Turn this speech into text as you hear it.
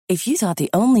If you thought the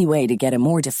only way to get a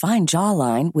more defined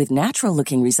jawline with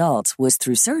natural-looking results was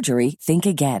through surgery, think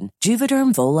again.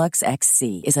 Juvederm Volux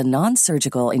XC is a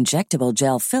non-surgical injectable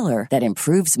gel filler that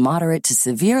improves moderate to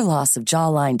severe loss of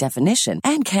jawline definition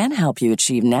and can help you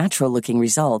achieve natural-looking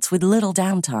results with little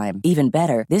downtime. Even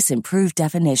better, this improved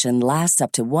definition lasts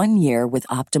up to 1 year with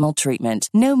optimal treatment.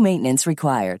 No maintenance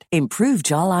required. Improve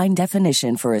jawline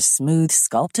definition for a smooth,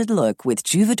 sculpted look with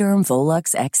Juvederm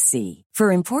Volux XC.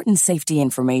 For important safety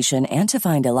information and to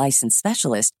find a licensed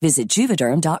specialist, visit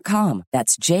Juvederm.com.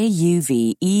 That's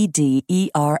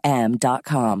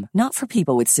JUVEDERM.com. Not for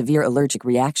people with severe allergic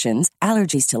reactions,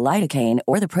 allergies to lidocaine,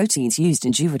 or the proteins used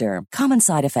in Juvederm. Common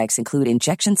side effects include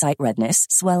injection site redness,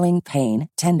 swelling, pain,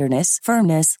 tenderness,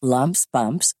 firmness, lumps,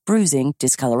 bumps, bruising,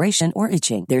 discoloration, or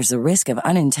itching. There's a risk of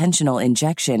unintentional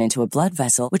injection into a blood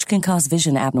vessel, which can cause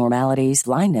vision abnormalities,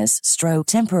 blindness, stroke,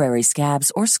 temporary scabs,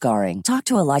 or scarring. Talk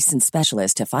to a licensed specialist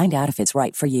to find out if it's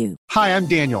right for you. Hi, I'm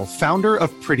Daniel, founder of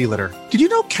Pretty Litter. Did you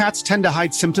know cats tend to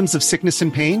hide symptoms of sickness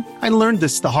and pain? I learned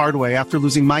this the hard way after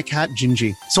losing my cat,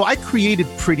 Gingy. So I created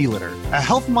Pretty Litter, a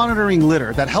health monitoring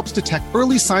litter that helps detect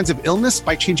early signs of illness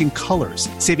by changing colors,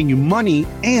 saving you money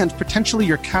and potentially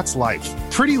your cat's life.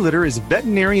 Pretty Litter is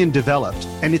veterinarian developed,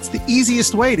 and it's the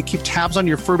easiest way to keep tabs on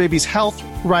your fur baby's health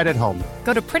right at home.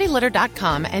 Go to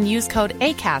prettylitter.com and use code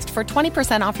ACAST for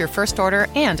 20% off your first order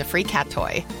and a free cat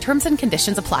toy. Terms and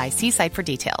conditions apply. See site for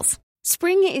details.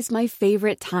 Spring is my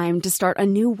favorite time to start a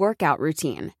new workout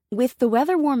routine. With the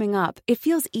weather warming up, it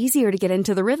feels easier to get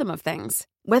into the rhythm of things.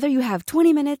 Whether you have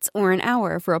 20 minutes or an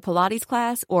hour for a Pilates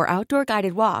class or outdoor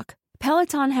guided walk,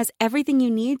 Peloton has everything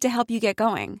you need to help you get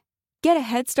going. Get a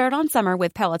head start on summer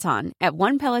with Peloton at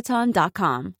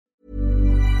onepeloton.com.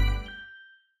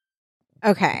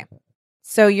 Okay,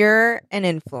 so you're an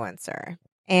influencer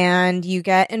and you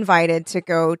get invited to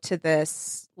go to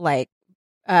this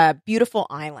beautiful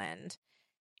island,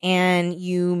 and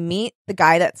you meet the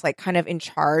guy that's like kind of in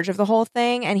charge of the whole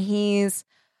thing, and he's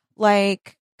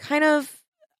like kind of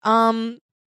I'm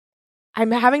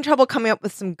having trouble coming up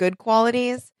with some good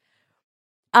qualities.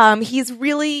 He's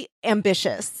really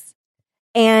ambitious,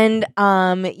 and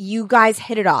you guys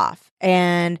hit it off,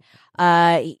 and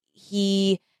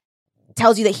he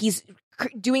tells you that he's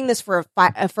doing this for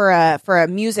a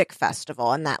music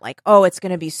festival, and that like, oh, it's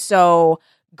going to be so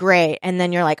great. And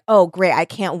then you're like, oh, great, I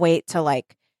can't wait to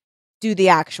like do the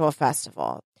actual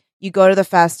festival. You go to the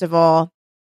festival.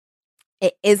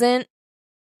 It isn't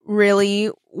really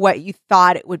what you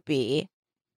thought it would be,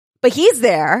 but he's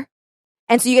there.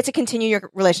 And so you get to continue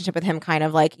your relationship with him, kind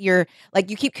of like you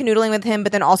keep canoodling with him,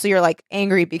 but then also you're like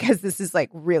angry because this is like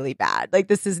really bad. Like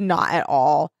this is not at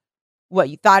all what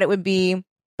you thought it would be.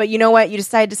 But you know what? You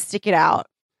decide to stick it out.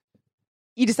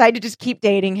 You decide to just keep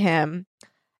dating him.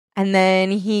 And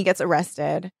then he gets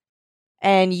arrested.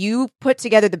 And you put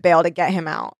together the bail to get him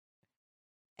out.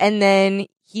 And then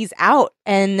he's out.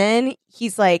 And then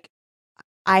he's like,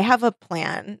 I have a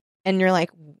plan. And you're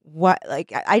like, what?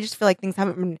 Like, I just feel like things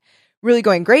haven't been really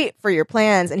going great for your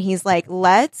plans. And he's like,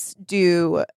 let's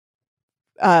do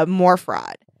more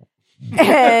fraud.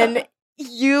 And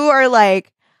you are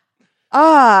like,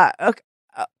 okay.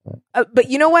 But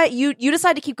you know what? You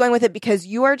decide to keep going with it because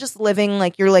you are just living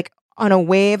like you're like on a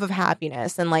wave of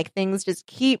happiness, and like things just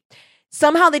keep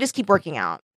working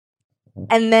out.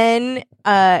 And then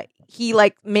he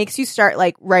like makes you start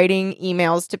like writing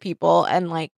emails to people and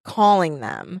like calling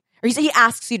them, or he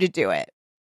asks you to do it.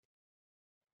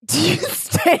 Do you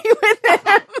stay with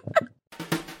him?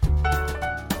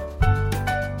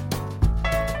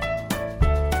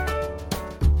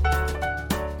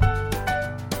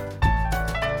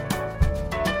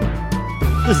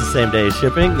 This is Same Day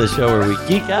Shipping, the show where we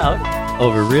geek out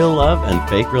over real love and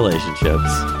fake relationships.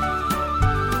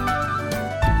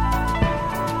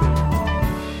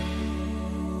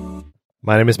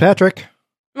 My name is Patrick.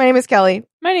 My name is Kelly.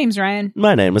 My name's Ryan.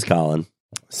 My name is Colin.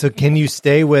 So can you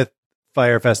stay with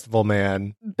Fire Festival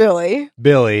man Billy?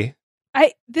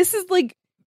 This is like,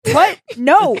 what?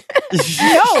 No.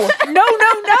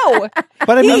 No.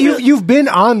 But I mean, you've been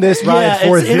on this ride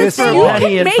for this long.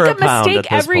 You can make a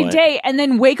mistake every day and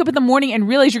then wake up in the morning and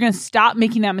realize you're going to stop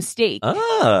making that mistake.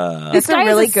 That's a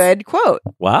really good quote.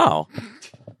 Wow.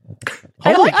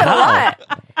 I like that a lot.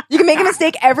 You can make a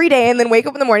mistake every day and then wake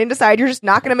up in the morning and decide you're just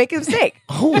not going to make a mistake.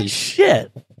 Holy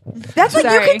shit. That's like,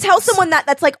 you can tell someone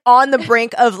that's like on the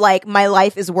brink of like, my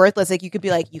life is worthless. Like you could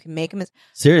be like, you can make a mistake.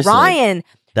 Seriously. Ryan.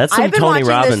 That's some Tony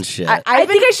Robbins shit. I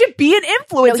think I should be an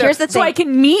influencer. No, here's the thing. So I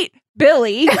can meet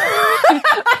Billy.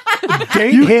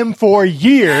 Date him for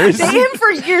years. Date him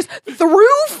for years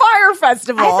through Fire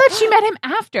Festival. I thought she met him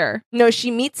after. No,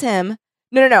 she meets him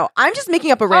No. I'm just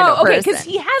making up a random okay, person. because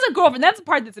he has a girlfriend. That's the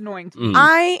part that's annoying to me.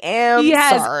 I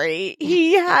am sorry.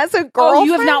 He has a girlfriend. Oh,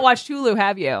 you have not watched Hulu,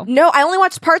 have you? No, I only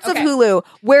watched parts of Hulu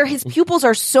where his pupils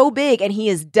are so big and he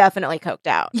is definitely coked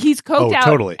out. He's coked out.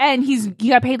 Totally. And he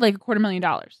got paid like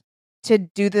 $250,000 to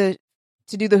do the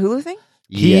Hulu thing?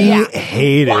 He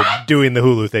hated doing the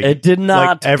Hulu thing. It did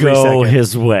not every go second.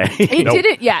 his way. It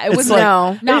didn't. Yeah, it was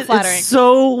not flattering. It's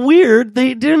so weird.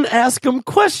 They didn't ask him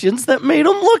questions that made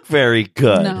him look very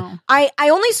good. No. I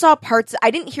only saw parts. I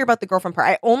didn't hear about the girlfriend part.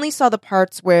 I only saw the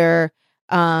parts where,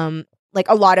 like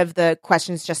a lot of the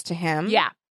questions just to him.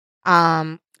 Yeah.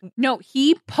 No,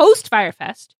 he post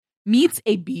Firefest meets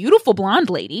a beautiful blonde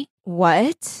lady.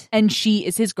 What? And she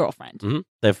is his girlfriend. Mm-hmm.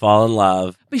 They fall in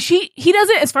love. But he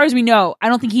doesn't, as far as we know, I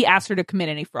don't think he asked her to commit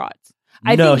any frauds.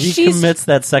 I think he commits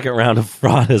that second round of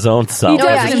fraud his own self. He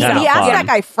does He asked that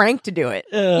guy Frank to do it.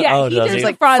 He does did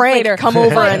like fraud Frank, later. come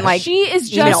over and like she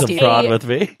is Do just some fraud with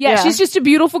me. Yeah, she's just a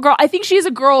beautiful girl. I think she's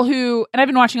a girl who, and I've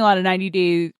been watching a lot of 90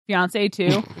 Day Fiance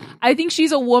too. I think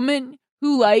she's a woman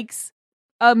who likes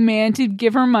a man to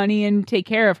give her money and take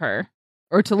care of her,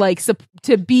 or to like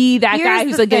to be that guy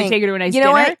who's like going to take her to a nice dinner.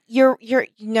 You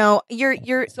know what?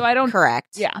 You're so I don't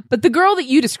correct. Yeah, but the girl that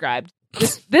you described,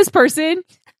 this person,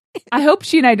 I hope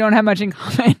she and I don't have much in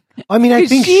common. I mean, I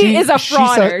think she is a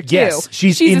frauder too. Yes,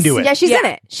 she's into it. Yeah, she's in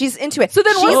it. She's into it. So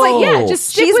then she's like, just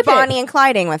stick she's with Bonnie it. and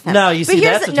Clyding with him. No, you see,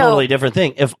 that's a totally different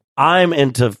thing. If I'm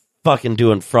into fucking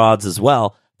doing frauds as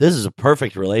well, this is a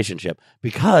perfect relationship,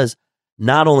 because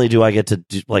not only do I get to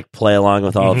play along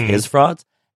with all of his frauds,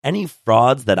 any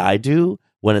frauds that I do,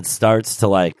 when it starts to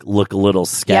like look a little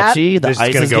sketchy, the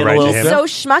ice is getting a little so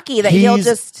schmucky that he'll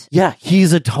just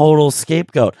he's a total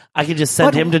scapegoat. I could just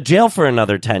send him to jail for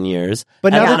another 10 years.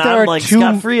 But now that there I'm are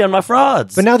scot-free on my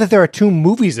frauds. But now that there are 2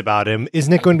 movies about him,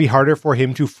 isn't it going to be harder for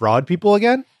him to fraud people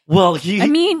again? Well, he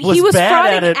was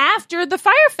frauding after the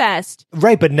Firefest.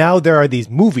 Right, but now there are these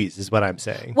movies, is what I'm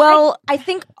saying. Well, I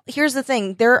think here's the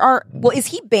thing. Is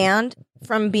he banned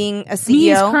from being a CEO?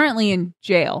 He's currently in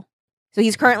jail. So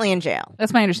he's currently in jail.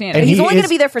 That's my understanding. And he's only going to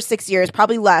be there for 6 years,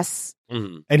 probably less.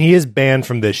 Mm-hmm. And he is banned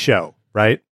from this show,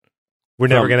 right? We're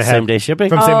never going to have same-day shipping?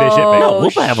 From same-day shipping. No, we'll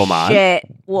have him on. Shit.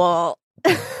 Well...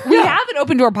 we have an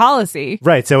open door policy.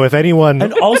 Right, so if anyone...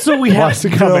 And also we have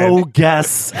no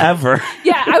guests ever.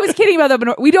 Yeah, I was kidding about that,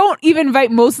 but we don't even invite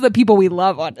most of the people we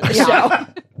love onto the show.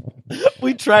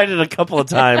 We tried it a couple of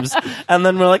times, and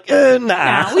then we're like,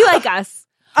 nah. We like us.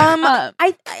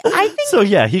 I think so.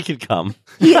 Yeah, he could come.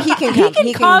 He can come. He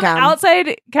can come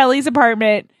outside Kelly's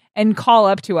apartment and call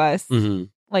up to us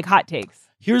like hot takes.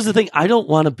 Here's the thing: I don't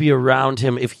want to be around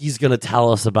him if he's going to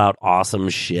tell us about awesome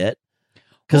shit.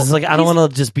 Because it's like, I don't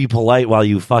want to just be polite while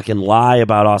you fucking lie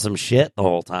about awesome shit the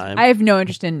whole time. I have no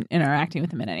interest in interacting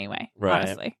with him in any way. Right.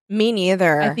 Honestly, me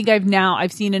neither. I think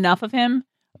I've seen enough of him.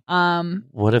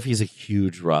 What if he's a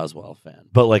huge Roswell fan,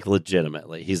 but like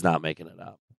legitimately, he's not making it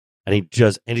up, and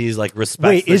he's like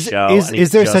respects the show.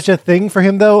 Is there such a thing for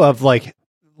him though, of like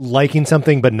liking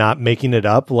something but not making it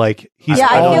up? Like he's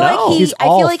I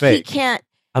feel like he can't.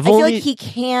 I feel like he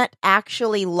can't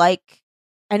actually like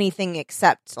anything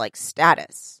except like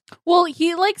status. Well,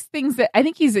 he likes things that I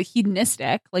think he's a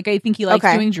hedonistic. Like I think he likes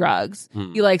doing drugs.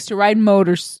 He likes to ride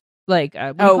motors. Like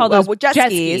jet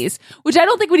skis, which I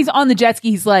don't think when he's on the jet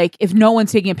ski, he's like, if no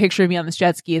one's taking a picture of me on this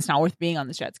jet ski, it's not worth being on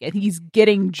this jet ski. I think he's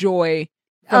getting joy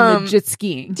from the jet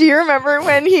skiing. Do you remember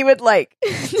when he would like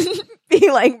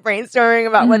be like brainstorming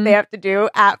about what they have to do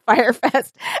at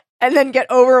Firefest and then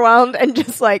get overwhelmed and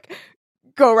just like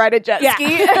go ride a jet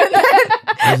ski?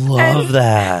 I love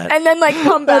that. And then like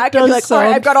come back and be like, all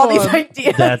right, I've got all these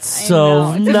ideas. That's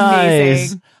so nice.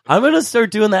 Amazing. I'm gonna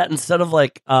start doing that instead of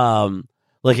like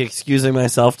excusing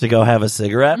myself to go have a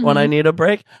cigarette when I need a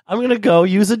break. I'm gonna go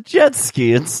use a jet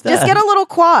ski instead. Just get a little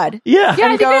quad. Yeah,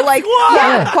 and go like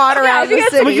quad around the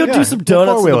city. Can we go do some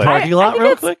donuts in the parking lot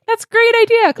real quick? That's a great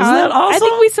idea, Colin. Isn't that awesome? I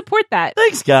think we support that.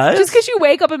 Thanks, guys. Just because you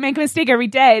wake up and make a mistake every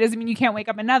day doesn't mean you can't wake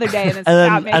up another day and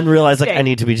then and realize like I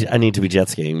need to be jet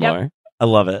skiing more. I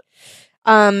love it.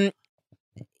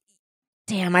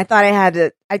 Damn, I thought I had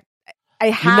to. I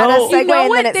had a segue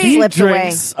and then it slipped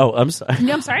away. Oh, I'm sorry.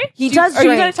 No, I'm sorry. He does drink.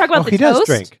 Are you going to talk about the toast? He does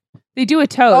drink. They do a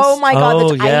toast. Oh my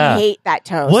god, yeah. I hate that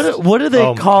toast. What do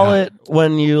they call it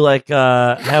when you like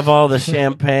have all the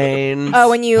champagne?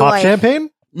 Oh, when you pop like champagne?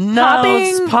 No,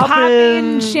 it's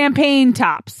popping champagne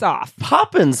tops off.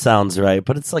 Poppin' sounds right,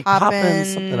 but it's like poppin'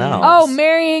 something else. Oh,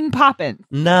 marrying Poppin'.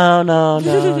 No.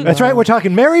 That's right. We're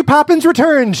talking Mary Poppins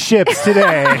Return ships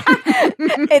today.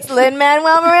 It's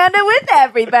Lin-Manuel Miranda with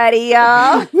everybody,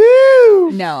 y'all.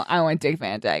 Woo! No, I want Dick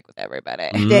Van Dyke with everybody.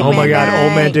 Oh my god,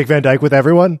 old man Dick Van Dyke with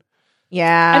everyone.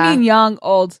 Yeah. I mean, young,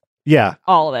 old. Yeah.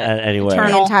 All of it. Anyway.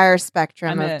 The entire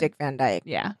spectrum of Dick Van Dyke.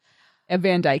 Yeah. A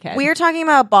Van Dyke head. We're talking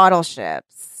about bottle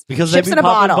ships. Because ships they be in a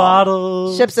bottle.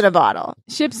 bottles. Ships in a bottle.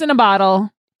 Ships in a bottle.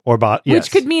 Or yes.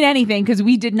 Which could mean anything because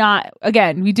we did not,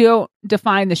 again, we don't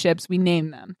define the ships, we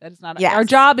name them. That is not, our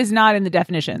job is not in the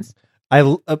definitions.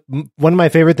 One of my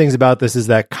favorite things about this is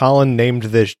that Colin named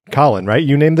Colin, right?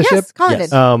 You named the ship? Colin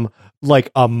did. Like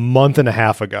a month and a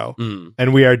half ago.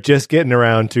 And we are just getting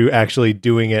around to actually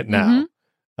doing it now.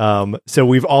 So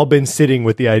we've all been sitting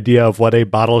with the idea of what a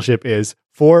bottle ship is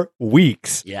for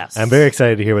weeks. Yes. I'm very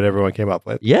excited to hear what everyone came up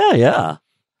with. Yeah.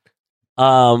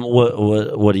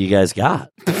 What do you guys got?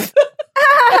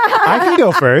 I can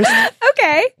go first.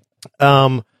 Okay.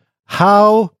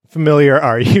 How familiar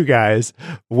are you guys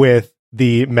with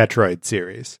the Metroid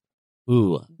series?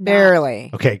 Ooh.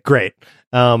 Barely. Okay, great.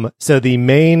 So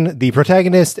the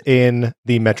protagonist in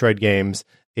the Metroid games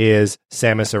is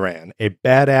Samus Aran, a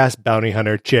badass bounty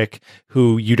hunter chick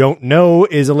who you don't know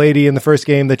is a lady in the first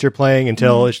game that you're playing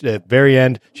until at the very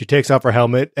end she takes off her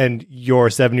helmet and you're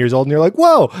 7 years old and you're like,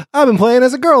 whoa, I've been playing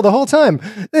as a girl the whole time.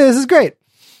 This is great.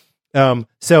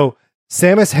 So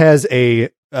Samus has a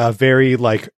very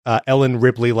like Ellen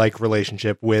Ripley like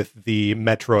relationship with the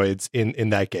Metroids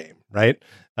in that game, right?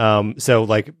 So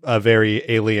like a very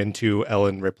Alien to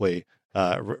Ellen Ripley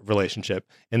relationship,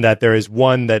 in that there is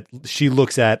one that she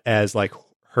looks at as like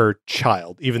her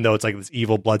child, even though it's like this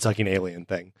evil blood-sucking alien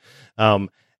thing.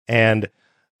 And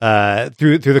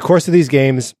through the course of these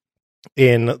games,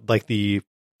 in like the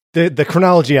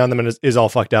chronology on them is all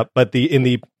fucked up, but in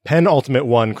the penultimate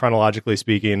one, chronologically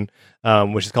speaking,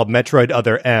 which is called Metroid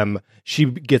Other M, she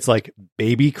gets like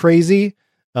baby crazy,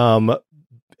 and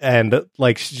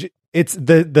like it's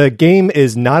the game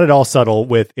is not at all subtle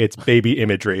with its baby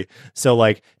imagery. So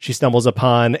like she stumbles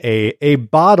upon a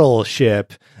bottle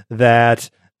ship that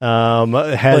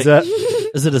has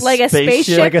is it like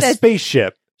spaceship? Like a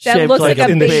spaceship. That looks like a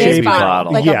baby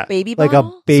bottle. Like a baby bottle? Like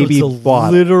a baby so it's a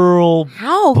bottle. Literal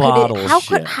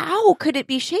How could it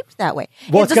be shaped that way?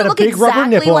 Well, it's got a big rubber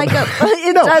nipple. Like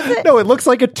no, it looks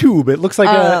like a tube. It looks like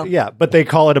but they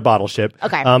call it a bottle ship.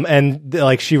 Okay. And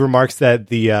like she remarks that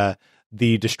the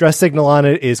distress signal on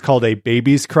it is called a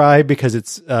baby's cry because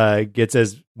it's gets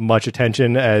as much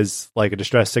attention as like a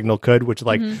distress signal could, which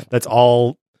like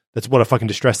that's what a fucking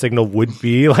distress signal would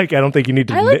be. Like, I don't think you need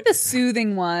to. I like the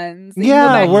soothing ones.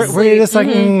 Yeah, where you're just like,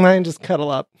 mine just cuddle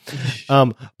up.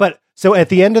 But so at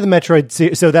the end of the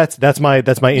Metroid, so that's my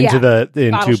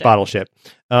into bottle ship.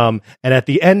 And at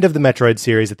the end of the Metroid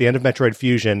series, at the end of Metroid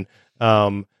Fusion,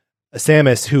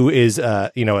 Samus, who is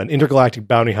an intergalactic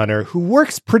bounty hunter who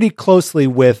works pretty closely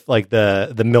with like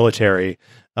the military.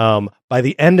 By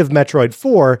the end of Metroid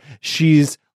 4,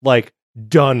 she's like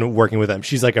done working with them.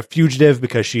 She's like a fugitive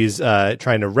because she's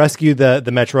trying to rescue the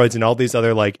Metroids and all these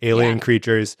other like alien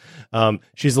creatures.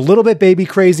 She's a little bit baby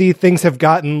crazy. Things have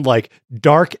gotten like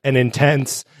dark and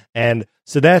intense, and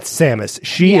so that's Samus.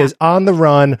 She is on the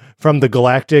run from the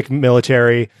galactic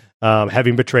military,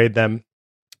 having betrayed them.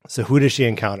 So who does she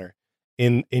encounter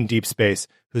in deep space?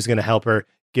 Who's going to help her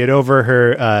get over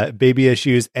her baby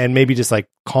issues and maybe just like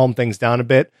calm things down a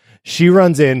bit? She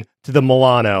runs in to the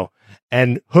Milano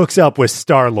and hooks up with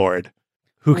Star-Lord,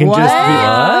 who can just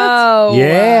be...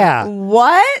 Yeah.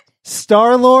 What?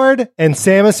 Star-Lord and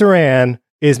Samus Aran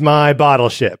is my bottle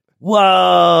ship.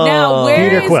 Whoa. Now,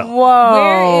 where is...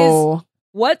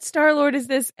 What Star-Lord is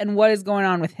this, and what is going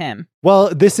on with him?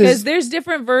 Well, this is... Because there's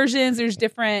different versions, there's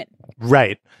different...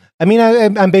 Right. I mean,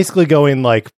 I'm basically going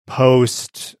like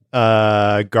post...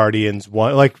 Guardians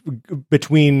 1, like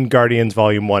between Guardians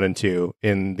Volume 1 and 2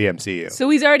 in the MCU. So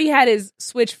he's already had his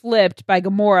switch flipped by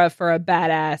Gamora for a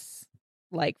badass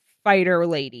like fighter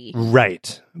lady.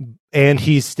 Right. And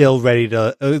he's still ready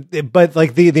to but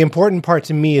like the important part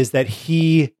to me is that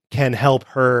he can help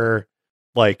her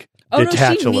like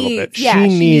detach a little bit. Yeah,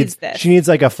 she needs this. She needs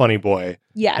like a funny boy.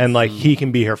 Yeah. And like he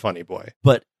can be her funny boy.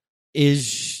 But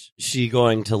is she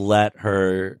going to let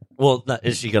her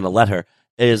is she going to let her?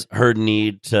 Is her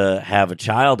need to have a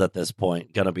child at this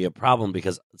point going to be a problem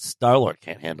because Star-Lord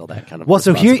can't handle that kind of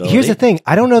responsibility? So here's the thing.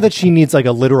 I don't know that she needs like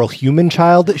a literal human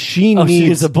child. She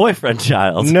needs a boyfriend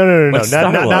child. No.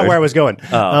 Not where I was going.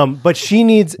 But she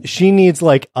needs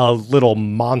like a little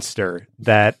monster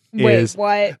that is...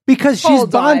 Wait, what? Because she's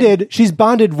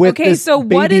bonded with this so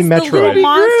baby what is Metroid. The little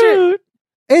monster?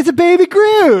 It's a baby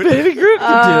Groot. Baby Groot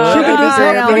can do it. She can just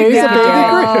have a baby Groot.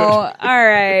 All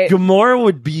right. Gamora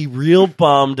would be real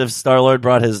bummed if Star-Lord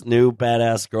brought his new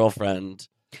badass girlfriend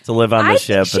to live on the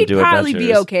ship and do adventures. She'd probably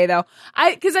be okay, though.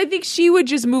 Because I think she would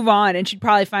just move on and she'd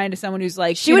probably find someone who's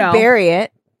like, she would bury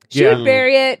it. She would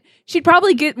bury it. she'd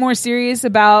probably get more serious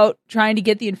about trying to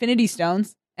get the Infinity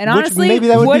Stones. And honestly, maybe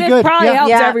that would be good. Probably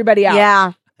helped everybody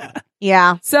out.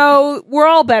 Yeah. So we're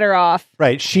all better off.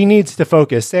 Right. She needs to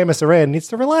focus. Samus Aran needs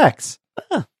to relax.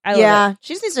 She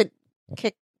just needs to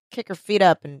kick her feet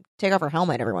up and take off her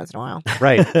helmet every once in a while.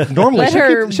 Right. Normally, Let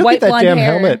her she'll white get that blonde damn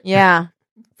hair helmet. Yeah.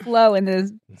 Flow in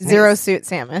the Zero suit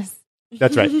Samus.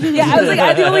 That's right. Yeah, I was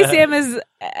like, the only Samus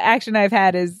action I've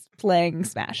had is playing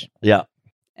Smash. Yeah.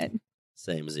 And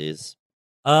same Z's.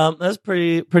 That's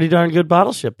pretty darn good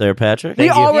bottle ship there, Patrick. We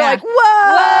all were like, whoa!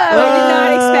 I did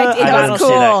not expect it. That was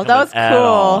cool.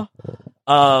 That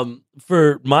was cool.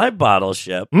 For my bottle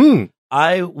ship,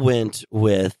 I went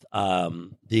with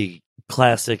the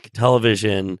classic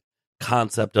television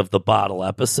concept of the bottle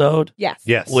episode.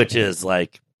 Yes. Which is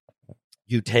like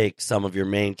you take some of your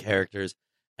main characters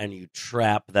and you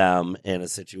trap them in a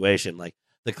situation. Like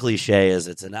the cliche is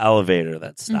it's an elevator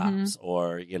that stops,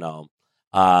 or, you know,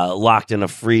 locked in a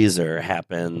freezer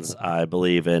happens, I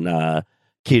believe, in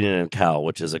Kenan and Kel,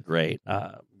 which is a great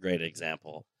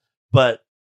example. But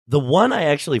the one I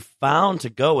actually found to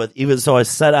go with, even so I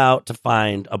set out to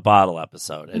find a bottle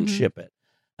episode and ship it.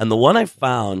 And the one I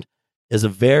found is a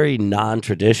very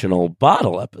non-traditional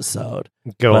bottle episode.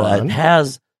 Go on. It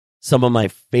has some of my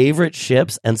favorite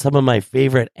ships and some of my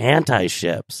favorite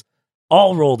anti-ships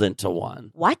all rolled into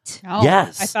one. What? Oh,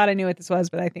 yes. I thought I knew what this was,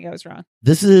 but I think I was wrong.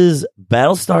 This is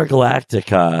Battlestar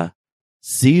Galactica,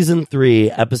 Season 3,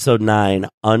 Episode 9,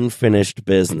 Unfinished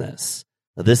Business.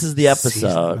 Now, this is the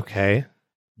episode. Okay.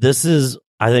 This is,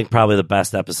 I think, probably the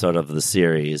best episode of the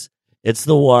series. It's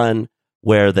the one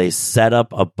where they set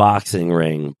up a boxing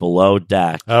ring below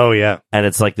deck. Oh, yeah. And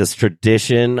it's like this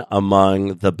tradition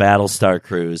among the Battlestar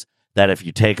crews that if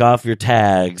you take off your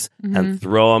tags and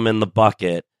throw them in the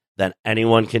bucket, then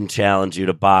anyone can challenge you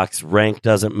to box. Rank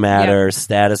doesn't matter.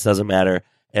 Status doesn't matter.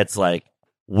 It's like,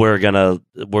 we're gonna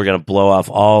blow off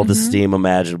all the steam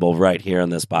imaginable right here in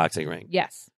this boxing ring.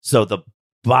 Yes. So the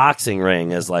boxing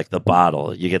ring is like the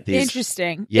bottle. You get these.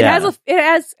 Interesting. Yeah. It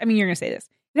has. I mean, you're gonna say this.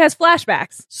 It has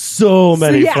flashbacks. So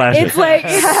many flashbacks. It's like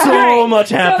so much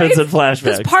happens in flashbacks.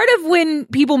 Because part of when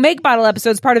people make bottle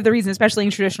episodes, part of the reason, especially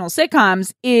in traditional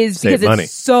sitcoms, is Save because money.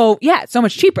 it's so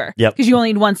much cheaper. Yep. Because you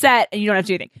only need one set and you don't have to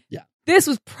do anything. Yeah. This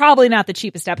was probably not the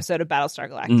cheapest episode of Battlestar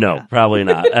Galactica. No, probably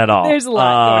not at all. There's a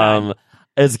lot going on.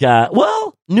 It's got,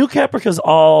 New Caprica's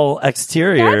all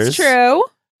exteriors. That's true.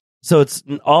 So it's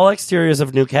all exteriors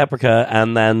of New Caprica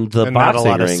and then the And not a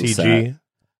boxing lot of ring CG. set.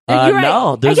 You're right.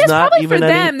 No, there's I guess not probably even for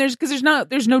any. them.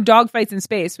 There's no dogfights in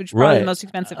space, which is probably the most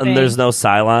expensive thing. And there's no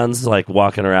Cylons like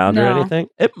walking around or No. anything.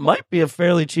 It might be a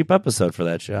fairly cheap episode for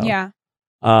that show. Yeah.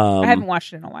 I haven't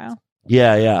watched it in a while.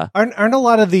 Yeah. Aren't a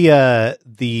lot of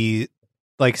the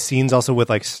like scenes also with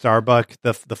like Starbuck,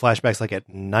 the flashbacks like at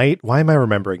night? Why am I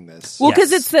remembering this? Well,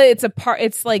 because Yes.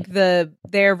 it's like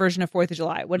their version of 4th of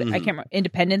July. What I can't remember,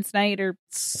 Independence Night or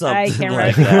Something I can't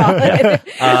like remember. that.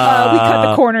 We cut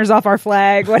the corners off our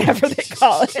flag, whatever they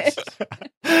call it.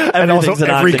 And also Everything's an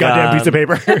every octagon. goddamn piece of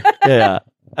paper. Yeah.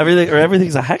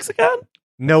 Everything's a hexagon?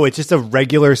 No, it's just a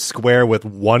regular square with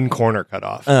one corner cut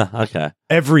off. Okay.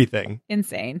 Everything.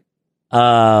 Insane.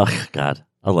 God.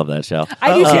 I love that show.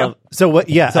 I do too. So what?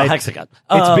 Yeah, So hexagon.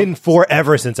 it's been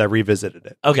forever since I revisited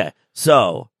it. Okay.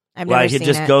 So I've I never could seen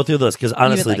just it. go through this because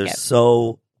honestly, like there's it.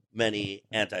 so many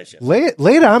anti-ships. Lay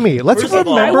it on me. Let's First of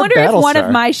all, remember I wonder if one Battlestar.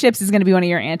 of my ships is going to be one of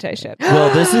your anti-ships.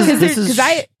 Well, this is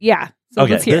So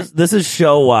let's hear. This is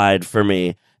show wide for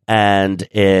me, and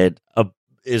it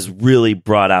is really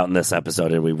brought out in this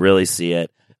episode, and we really see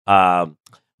it.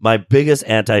 My biggest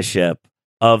anti-ship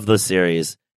of the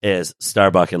series is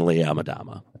Starbuck and Lee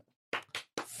Amadama.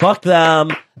 Fuck them.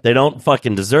 They don't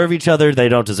fucking deserve each other. They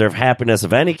don't deserve happiness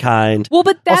of any kind. Well,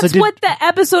 but that's Also, what the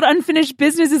episode Unfinished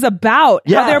Business is about.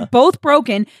 Yeah. How they're both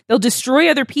broken. They'll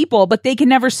destroy other people, but they can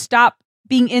never stop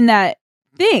being in that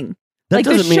thing. That like,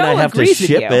 the doesn't mean I show have to agrees with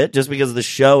ship you. it just because the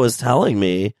show is telling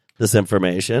me this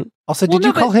information. Also, Well, did no,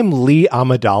 you call but- him Lee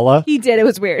Amidala? He did. It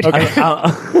was weird. Okay.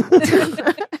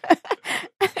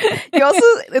 You also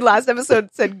in last episode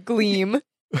said gleam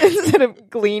instead of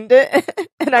gleaned it,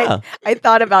 and I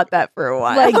thought about that for a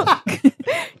while.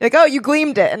 Like, oh, you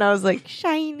gleamed it, and I was like,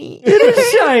 shiny. It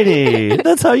is shiny.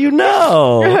 That's how you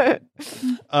know.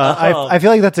 I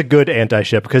feel like that's a good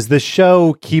anti-ship because the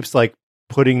show keeps like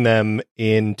putting them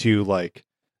into like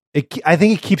I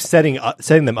think it keeps setting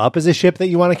them up as a ship that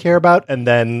you want to care about, and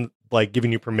then like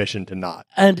giving you permission to not.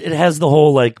 And it has the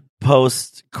whole like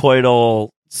post-coital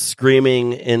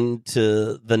screaming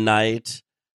into the night.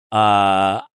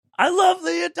 I love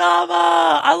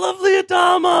Leodama. I love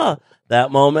Leodama.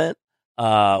 That moment,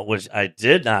 which I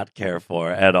did not care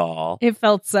for at all. It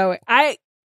felt so. I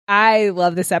I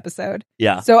love this episode.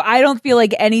 Yeah. So I don't feel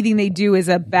like anything they do is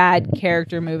a bad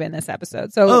character move in this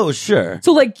episode. So oh, sure.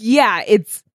 So like, yeah,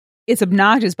 it's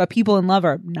obnoxious, but people in love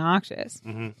are obnoxious.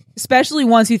 Mm-hmm. Especially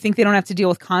ones who think they don't have to deal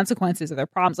with consequences of their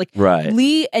problems. Like right.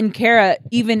 Lee and Kara,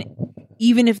 even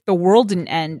if the world didn't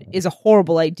end, is a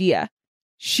horrible idea.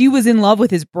 She was in love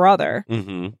with his brother.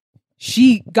 Mm-hmm.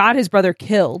 She got his brother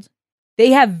killed.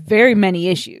 They have very many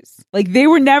issues. Like they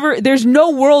were never. There's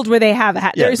no world where they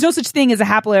have there's no such thing as a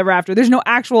happily ever after. There's no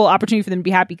actual opportunity for them to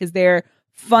be happy because they're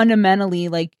fundamentally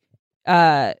like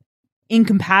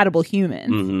incompatible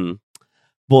humans. Mm-hmm.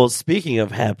 Well, speaking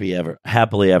of happily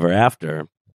ever after,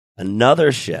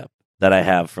 another ship that I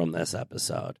have from this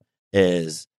episode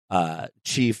is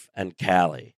Chief and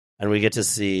Callie, and we get to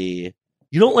see.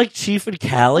 You don't like Chief and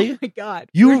Callie? Oh my god!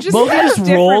 Mogi just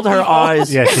rolled her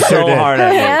eyes so hard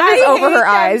at me. I over her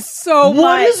eyes so much.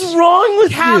 What is wrong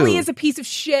with Callie you? is a piece of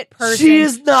shit person. She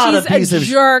is not She's a piece of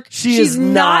jerk. She's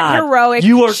not heroic.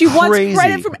 You are She crazy. wants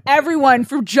credit from everyone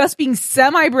for just being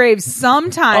semi-brave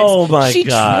sometimes. Oh my she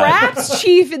god! She traps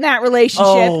Chief in that relationship.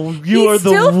 Oh, you are the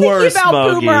still worst, thinking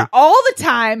about Mogi. Boomer all the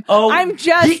time. Oh, I'm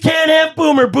just. He can't have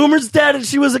Boomer. Boomer's dead, and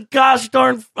she was a gosh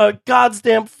darn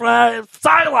goddamn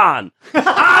Cylon.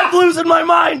 I'm losing my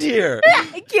mind here.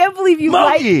 I can't believe you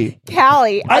Mogi. like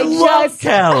Callie. I love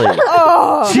Callie.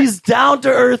 Oh. She's down to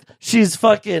earth. She's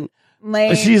fucking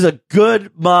lame. She's a good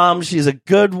mom. She's a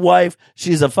good wife.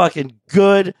 She's a fucking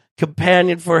good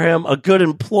companion for him, a good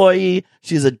employee.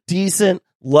 She's a decent,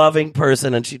 loving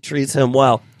person, and she treats him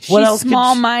well. What else? She's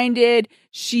small-minded.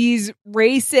 She's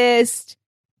racist.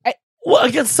 What,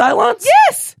 against Cylons?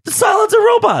 Yes! The Cylons are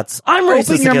robots. I'm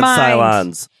racist against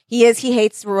Cylons. He is. He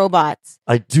hates robots.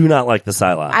 I do not like the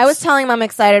Cylons. I was telling him I'm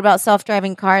excited about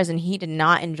self-driving cars, and he did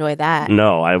not enjoy that.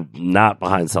 No, I'm not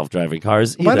behind self-driving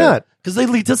cars either. Why not? Because they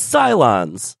lead to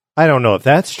Cylons. I don't know if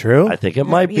that's true. I think it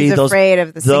might be. He's afraid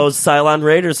of those Cylon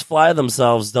Raiders fly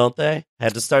themselves, don't they?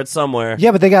 Had to start somewhere.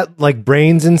 Yeah, but they got like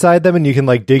brains inside them, and you can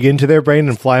like dig into their brain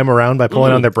and fly them around by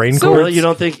pulling on their brain cords. Really? You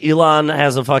don't think Elon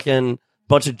has a fucking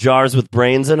bunch of jars with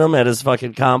brains in them at his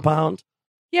fucking compound?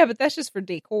 Yeah, but that's just for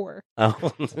decor.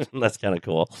 Oh, that's kind of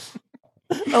cool.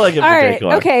 I like it for All right,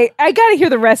 decor. okay. I got to hear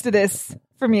the rest of this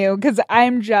from you because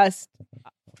I'm just...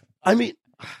 I mean...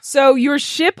 So your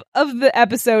ship of the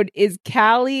episode is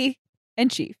Callie and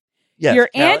Chief. Yes, your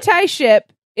Callie.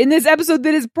 anti-ship in this episode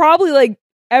that is probably like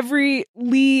every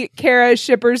Lee Kara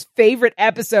shipper's favorite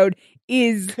episode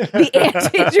is the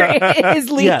anti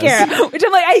is Lee Kara, which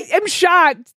I'm like, I am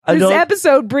shocked. This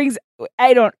episode brings,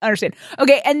 I don't understand.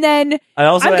 Okay, and then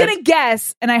I'm gonna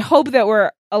guess, and I hope that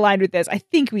we're aligned with this. I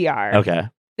think we are. Okay,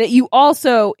 that you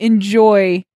also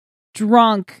enjoy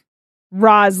drunk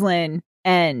Roslyn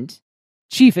and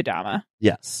Chief Adama.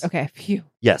 Yes. Okay. Phew.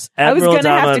 Yes. Admiral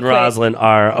Adama and Roslyn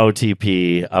are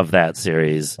OTP of that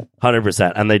series,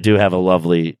 100%, and they do have a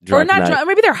lovely drunk or not night. drunk.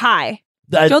 Maybe they're high.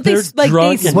 Don't they like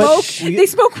they smoke? They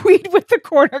smoke weed with the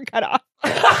corner cut off.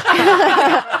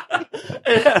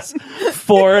 It has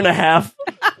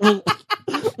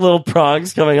 4.5 little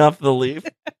prongs coming off the leaf.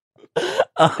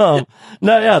 No,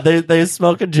 yeah, they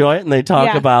smoke a joint and they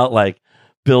talk about like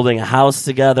building a house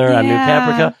together on New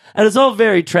Caprica, and it's all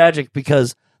very tragic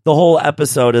because the whole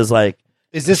episode is like,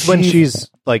 is this when she's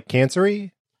like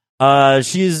cancery?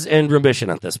 She's in remission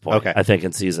at this point. Okay. I think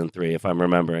in season 3, if I'm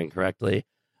remembering correctly.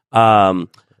 But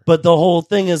the whole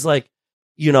thing is like,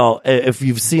 you know, if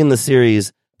you've seen the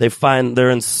series, they're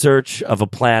in search of a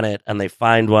planet and they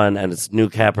find one and it's New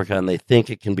Caprica and they think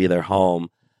it can be their home,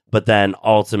 but then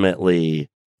ultimately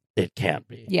it can't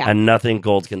be. Yeah. And nothing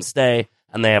gold can stay.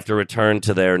 And they have to return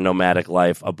to their nomadic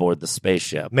life aboard the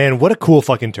spaceship. Man, what a cool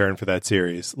fucking turn for that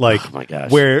series. Like, oh my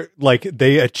gosh. Where, like,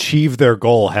 they achieve their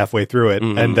goal halfway through it,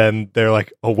 and then they're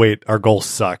like, oh, wait, our goal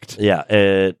sucked.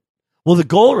 Yeah. Well, the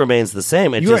goal remains the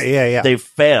same. They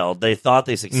failed. They thought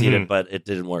they succeeded, but it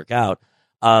didn't work out.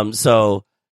 So,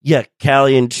 yeah,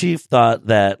 Callie and Chief thought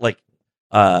that, like,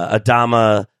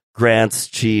 Adama grants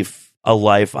Chief a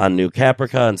life on New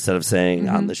Caprica instead of staying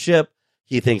on the ship.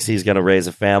 He thinks he's going to raise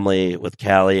a family with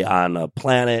Callie on a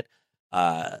planet.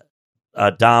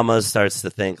 Adama starts to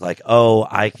think like, oh,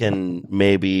 I can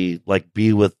maybe like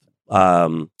be with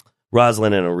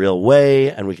Roslyn in a real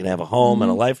way, and we can have a home and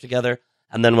a life together.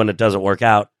 And then when it doesn't work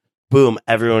out, boom,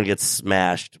 everyone gets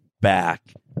smashed back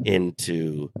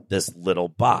into this little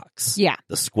box. Yeah.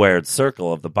 The squared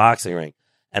circle of the boxing ring.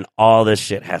 And all this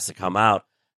shit has to come out.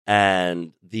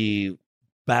 And the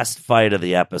best fight of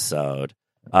the episode...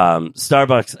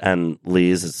 Starbucks and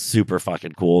Lee's is super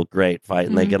fucking cool, great fight,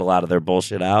 and they get a lot of their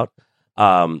bullshit out.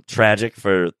 Tragic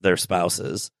for their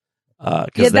spouses.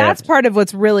 That's part of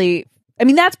what's really. I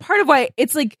mean, that's part of why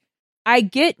it's like I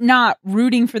get not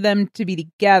rooting for them to be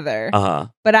together,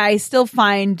 but I still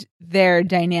find their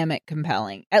dynamic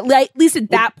compelling. At least at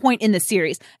that point in the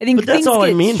series. I think. But that's all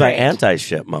I mean by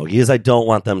anti-ship, Mogi, is I don't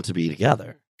want them to be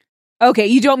together. Okay,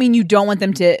 you don't mean you don't want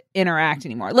them to interact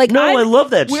anymore. Like, no, I love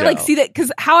that show. Like, see that,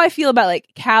 because how I feel about like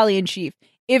Callie and Chief.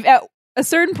 If at a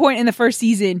certain point in the first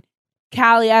season,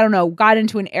 Callie, I don't know, got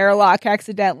into an airlock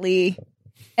accidentally,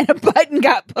 and a button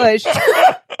got pushed.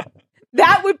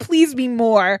 That would please me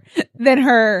more than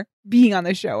her being on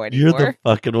the show anymore. You're the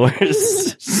fucking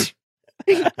worst.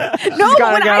 No,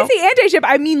 but when I say anti-ship,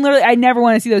 I mean literally, I never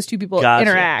want to see those two people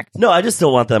interact. No, I just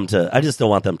don't want them to. I just don't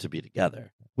want them to be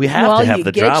together. We have to have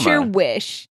the drama. Get your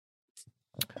wish.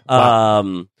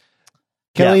 Kelly,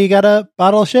 you got a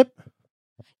bottle ship?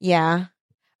 Yeah.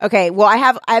 Okay. Well, I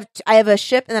have a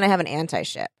ship and then I have an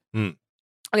anti-ship.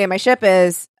 Okay, my ship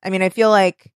is. I mean, I feel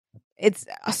like it's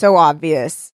so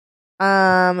obvious.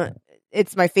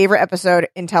 It's my favorite episode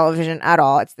in television at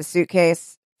all. It's the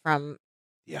suitcase from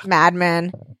Mad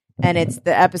Men, and it's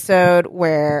the episode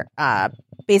where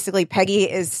basically Peggy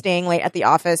is staying late at the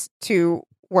office to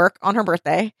work on her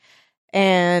birthday,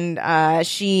 and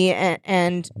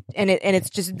it's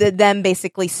just them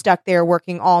basically stuck there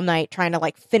working all night trying to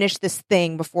like finish this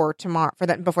thing before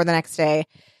the next day,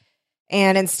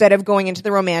 and instead of going into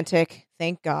the romantic,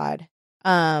 thank God,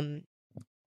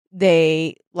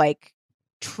 they like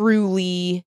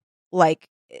truly like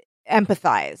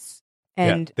empathize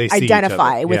and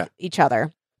identify with each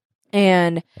other.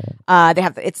 And they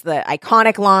have it's the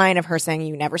iconic line of her saying,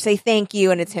 "You never say thank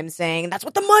you," and it's him saying, "That's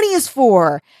what the money is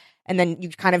for." And then you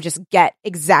kind of just get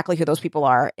exactly who those people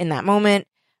are in that moment.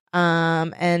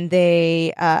 And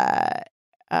they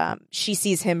she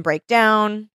sees him break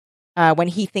down when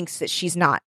he thinks that she's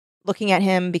not looking at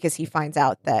him because he finds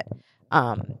out that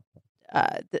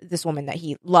this woman that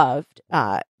he loved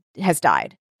has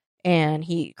died, and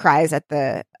he cries at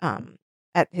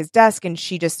his desk, and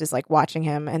she just is like watching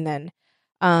him. And then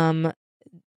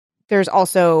there's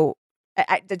also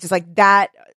just like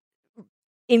that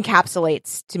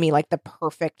encapsulates to me like the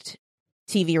perfect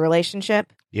TV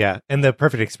relationship. Yeah, and the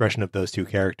perfect expression of those two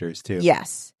characters too.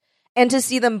 Yes, and to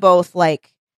see them both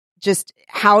like just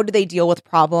how do they deal with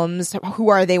problems? Who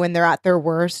are they when they're at their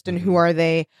worst, and who are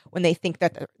they when they think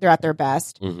that they're at their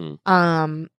best? And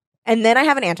then I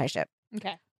have an anti-ship,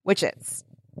 which is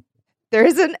there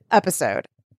is an episode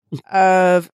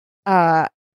of and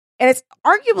it's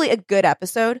arguably a good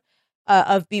episode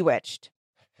of Bewitched.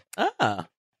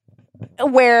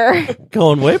 Where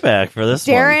going way back for this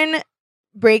Darren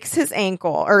breaks his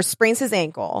ankle or sprains his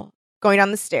ankle going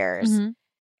down the stairs,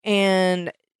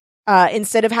 and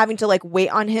instead of having to like wait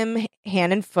on him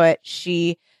hand and foot,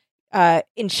 she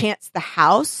enchants the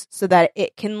house so that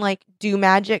it can like do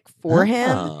magic for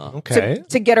him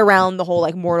to get around the whole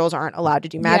like mortals aren't allowed to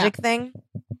do magic thing.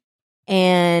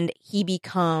 And he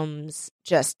becomes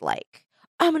just like,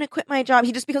 I'm gonna quit my job.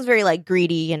 He just becomes very like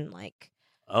greedy and like,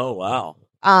 oh wow.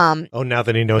 Now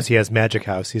that he knows he has Magic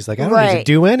House, he's like, I don't need to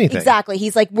do anything. Exactly.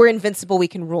 He's like, we're invincible, we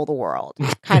can rule the world,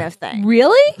 kind of thing.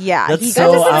 Really? Yeah. That doesn't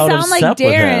sound like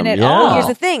Darren at all. Here's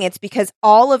the thing: it's because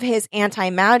all of his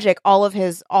anti-magic, all of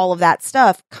that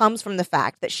stuff comes from the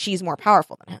fact that she's more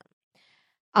powerful than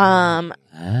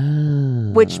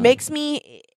him. Which makes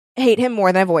me hate him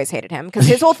more than I've always hated him, because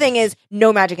his whole thing is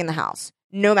no magic in the house,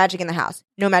 no magic in the house,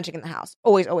 no magic in the house,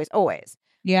 always, always, always.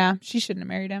 Yeah, she shouldn't have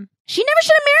married him. She never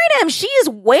should have married him. She is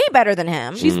way better than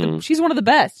him. She's one of the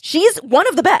best. She's one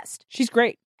of the best. She's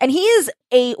great. And he is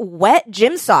a wet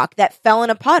gym sock that fell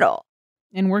in a puddle.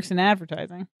 And works in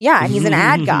advertising. Yeah, and he's an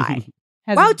ad guy.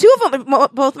 Wow, two of them,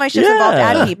 both my ships involved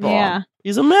ad people. Yeah.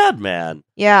 He's a madman.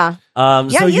 Yeah.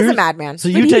 So he is a madman. So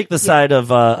you take the side of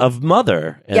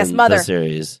Mother in Mother. the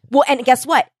series. Well, and guess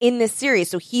what? In this series,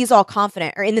 so he's all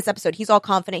confident, or in this episode, he's all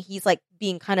confident. He's like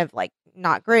being kind of like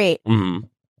not great.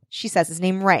 She says his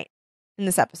name right in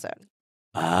this episode.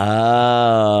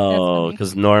 Oh,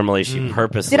 because normally she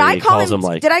purposely calls him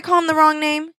like... Did I call him the wrong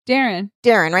name? Darren,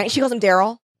 right? She calls him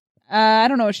Daryl. I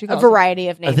don't know what she calls him. A variety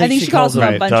of names. I think she calls him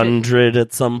Dundred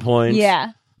at some point.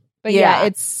 Yeah. But yeah,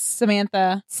 it's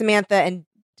Samantha. And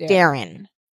Darren.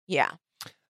 Yeah.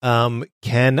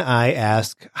 Can I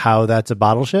ask how that's a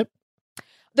bottle ship?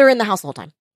 They're in the house the whole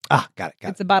time. Got it.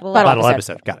 It's a bottle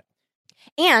episode. Got it.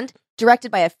 And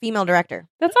directed by a female director.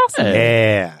 That's awesome.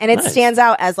 Yeah. And it stands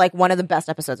out as like one of the best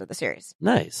episodes of the series.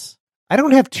 Nice. I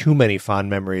don't have too many fond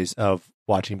memories of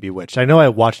watching Bewitched. I know I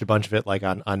watched a bunch of it like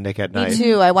on Nick at Night. Me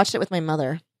too. I watched it with my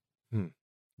mother.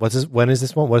 When is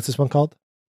this one? What's this one called?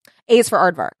 A is for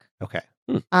Aardvark. Okay.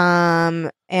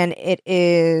 And it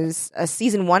is a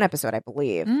season 1 episode, I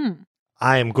believe.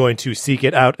 I am going to seek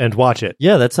it out and watch it.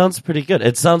 Yeah, that sounds pretty good.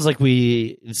 It sounds like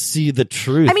we see the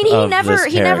truth. I mean, he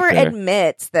never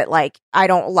admits that, like, I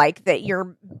don't like that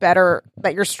you're better,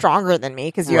 that you're stronger than me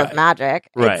because you have magic.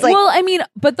 Right. It's like, well, I mean,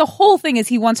 but the whole thing is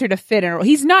he wants her to fit in a role.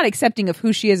 He's not accepting of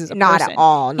who she is as a not person. At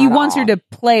all. He wants her to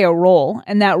play a role,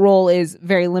 and that role is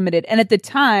very limited. And at the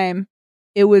time,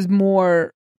 it was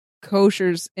more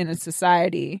koshers in a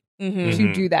society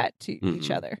to do that to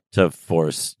each other, to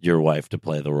force your wife to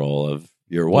play the role of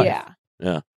your wife.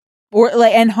 Yeah. Or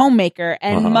like, and homemaker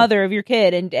and mother of your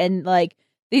kid, and like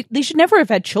they should never have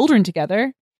had children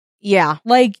together. Yeah,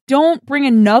 like don't bring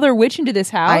another witch into this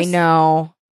house. I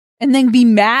know, and then be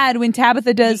mad when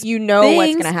Tabitha does. You know things.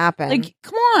 what's gonna happen. Like,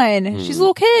 come on, she's a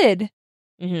little kid.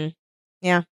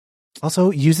 Yeah.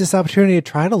 Also, use this opportunity to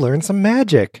try to learn some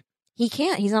magic. He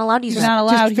can't. He's not allowed to use He's not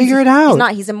allowed. Just figure it out. He's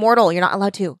not. He's immortal. You're not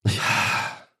allowed to.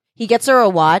 He gets her a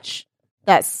watch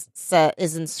that's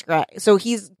is inscribed. So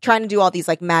he's trying to do all these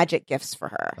like magic gifts for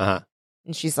her,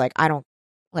 and she's like, "I don't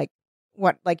like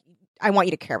what like I want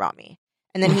you to care about me."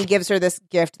 And then he gives her this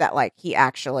gift that like he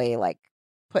actually like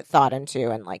put thought into,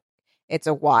 and like it's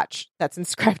a watch that's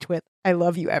inscribed with "I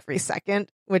love you every second,"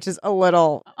 which is a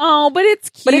little but it's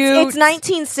cute. But it's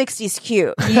 1960s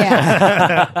cute.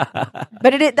 Yeah.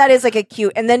 But that is like a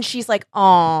cute. And then she's like,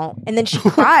 "Oh," and then she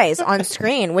cries on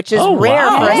screen, which is rare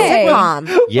for a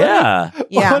sitcom. Yeah.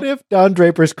 What if Don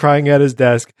Draper's crying at his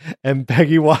desk and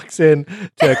Peggy walks in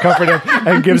to comfort him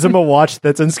and gives him a watch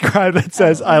that's inscribed that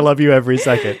says "I love you every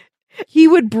second"? He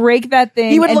would break that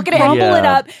thing. He would look at it, crumble it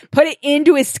up, put it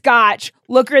into his scotch,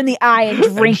 look her in the eye,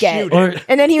 and drink it.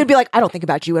 And then he would be like, "I don't think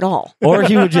about you at all." Or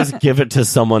he would just give it to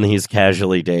someone he's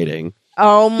casually dating.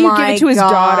 Oh my god! He would give it to his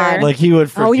daughter. Like he would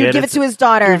forget. Oh, he'd give it to his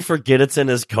daughter. He would forget it's in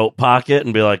his coat pocket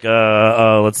and be like,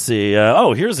 let's see.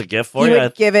 Here's a gift for he you.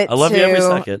 Would give it I love to you every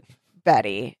second.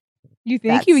 Betty. You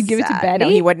think he would give it to Betty? No,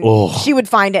 he wouldn't. Oh. She would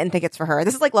find it and think it's for her.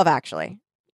 This is like Love Actually.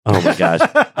 Oh my gosh!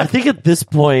 I think at this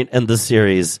point in the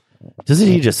series, doesn't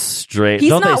he just straight? He's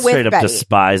don't not they straight with up Betty.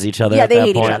 despise each other? Yeah, at they that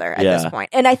hate point? each other at this point.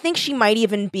 And I think she might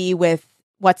even be with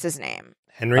what's his name?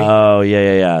 Henry. Oh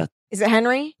yeah. Is it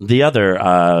Henry? The other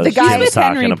the guy with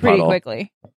Henry in a pretty puddle.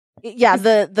 quickly. Yeah,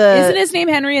 the isn't his name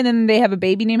Henry, and then they have a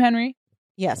baby named Henry.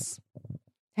 Yes,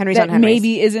 Henry's that on Henry's.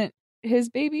 maybe isn't his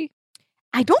baby.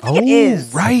 I don't think it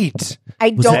is. Right. I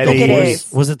don't think it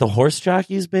is. Was it the horse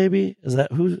jockey's baby? Is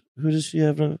that who does she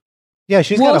have? Yeah,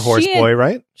 she's got a horse boy,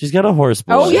 right? She's got a horse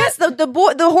boy. Oh yes, the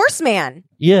boy, the horseman.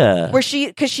 Yeah, where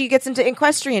because she gets into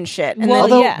equestrian shit. And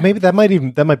Although maybe that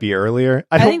might be earlier.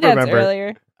 I don't think that's remember.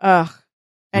 Earlier. Ugh.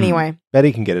 Anyway,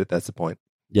 Betty can get it. That's the point.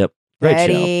 Yep. Great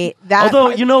Betty, show. Although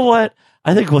you know what,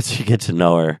 I think once you get to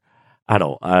know her, I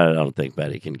don't think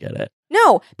Betty can get it.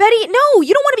 No, Betty. No,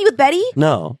 you don't want to be with Betty.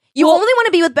 No. You only want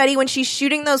to be with Betty when she's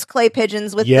shooting those clay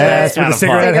pigeons with with the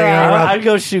cigarette hanging out. I'd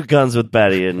go shoot guns with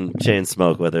Betty and chain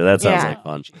smoke with her. That sounds like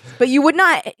fun. But you would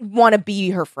not want to be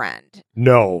her friend.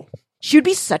 No. She would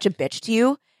be such a bitch to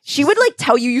you. She would like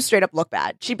tell you straight up look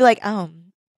bad. She'd be like, "Oh,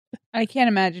 I can't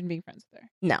imagine being friends with her."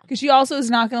 No, because she also is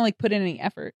not going to like put in any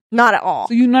effort. Not at all.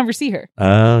 So you never see her.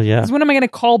 Oh yeah. Because when am I going to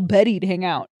call Betty to hang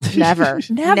out? Never. Never. She's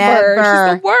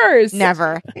the worst.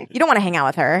 Never. You don't want to hang out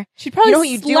with her. She'd probably who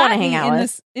you do want to hang out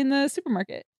with in the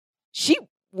supermarket. She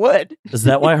would. Is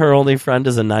that why her only friend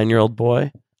is a 9-year-old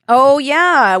boy? Oh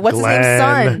yeah. What's his name's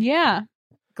son? Yeah.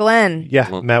 Glenn.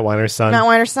 Yeah, Matt Weiner's son. Matt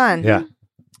Weiner's son. Yeah.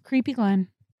 Creepy Glenn.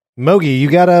 Mogi, you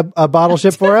got a bottle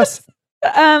ship for us?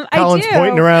 I Colin's do.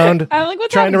 pointing around, I'm like,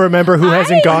 what's trying up? to remember who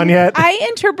hasn't gone yet. I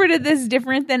interpreted this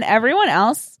different than everyone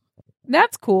else.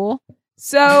 That's cool.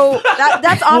 So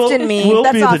that's often me. We'll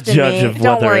that's be often the judge me. of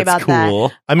Don't whether worry it's about cool.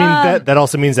 that. I mean, that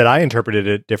also means that I interpreted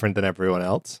it different than everyone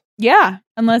else. Yeah,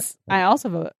 unless I also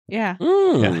vote. Yeah.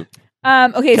 Mm.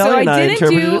 Okay, so Kelly and I didn't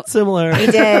interpreted do it similar. He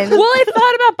did. Well, I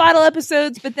thought about bottle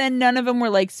episodes, but then none of them were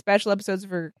like special episodes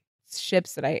for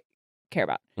ships that I care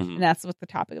about, and that's what the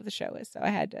topic of the show is. So I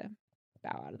had to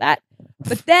bow out of that.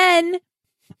 But then,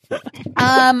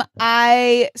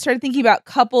 I started thinking about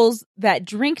couples that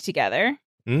drink together.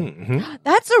 Mm-hmm.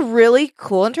 That's a really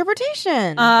cool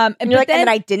interpretation. And you're like, and then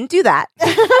I didn't do that. and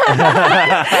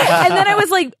then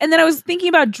I was thinking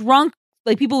about drunk,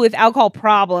 like people with alcohol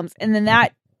problems, and then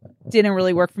that didn't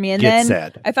really work for me. And then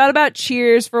sad. I thought about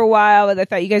Cheers for a while, but I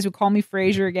thought you guys would call me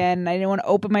Frasier again, and I didn't want to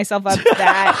open myself up to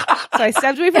that, so I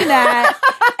stepped away from that.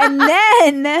 And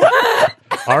then,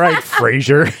 all right,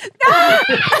 Frasier.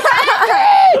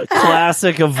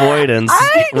 Classic avoidance.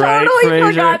 I right, totally Frasier?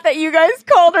 forgot that you guys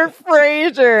called her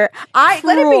Frasier.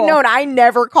 Let it be known, I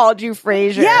never called you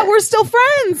Frasier. Yeah, we're still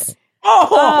friends.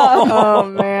 Oh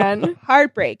man,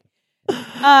 heartbreak.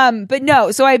 But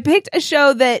no, so I picked a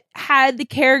show that had the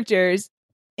characters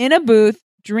in a booth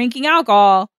drinking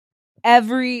alcohol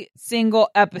every single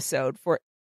episode for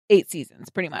 8 seasons,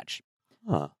 pretty much.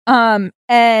 Huh.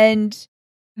 And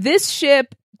this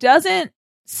ship doesn't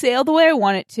sail the way I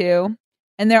want it to.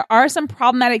 And there are some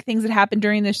problematic things that happen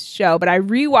during this show, but I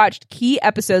rewatched key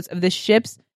episodes of the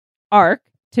ship's arc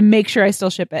to make sure I still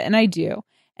ship it. And I do.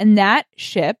 And that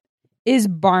ship is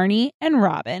Barney and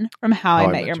Robin from How I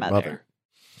Met Your Mother.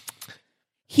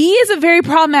 He is a very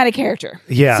problematic character.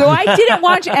 Yeah. So I didn't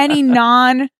watch any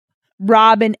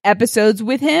non-Robin episodes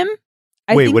with him.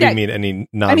 Wait, what do you mean any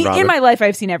non-Robin? I mean, in my life,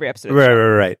 I've seen every episode.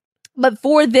 Right. But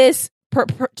for this,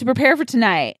 to prepare for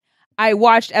tonight, I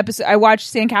watched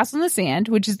Sandcastle in the Sand,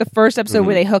 which is the first episode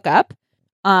where they hook up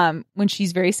when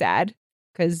she's very sad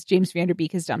because James Van Der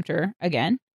Beek has dumped her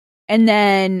again. And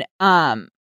then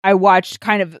I watched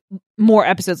kind of more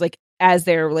episodes like as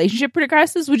their relationship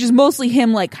progresses, which is mostly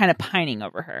him like kind of pining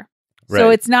over her. Right. So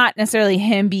it's not necessarily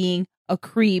him being a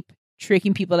creep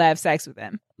tricking people to have sex with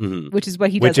him, which is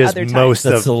what he does other times.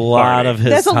 That's a lot of his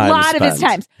time. That's a lot of his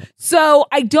times. So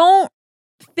I don't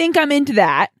think I'm into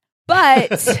that,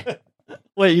 but...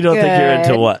 Wait, you don't think you're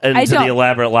into what? Into the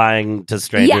elaborate lying to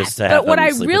strangers to have but what I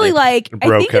really like...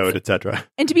 Bro code, etc.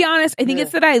 And to be honest, I think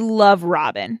it's that I love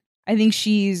Robin. I think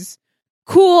she's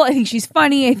cool. I think she's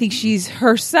funny. I think she's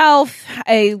herself.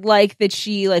 I like that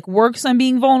she like works on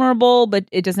being vulnerable, but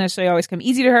it doesn't necessarily always come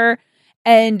easy to her.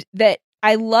 And that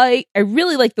I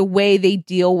really like the way they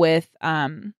deal with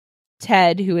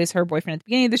Ted, who is her boyfriend at the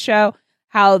beginning of the show,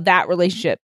 how that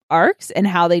relationship arcs and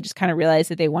how they just kind of realize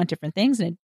that they want different things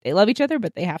and they love each other,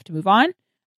 but they have to move on.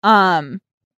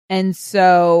 And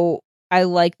so I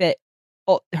like that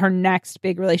her next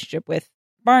big relationship with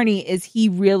Barney is he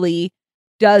really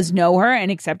does know her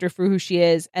and accept her for who she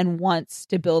is and wants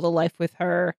to build a life with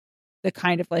her, the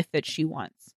kind of life that she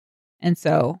wants. And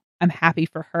so I'm happy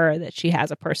for her that she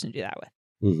has a person to do that with.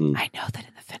 Mm-hmm. I know that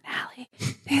in the finale,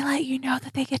 they let you know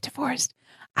that they get divorced.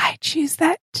 I choose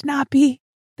that to not be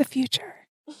the future.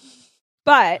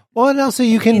 But and also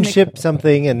you can ship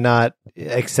something and not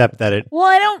accept that it. Well,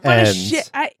 I don't want to ship.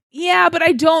 But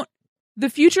I don't. The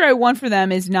future I want for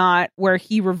them is not where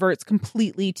he reverts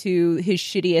completely to his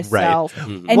shittiest self,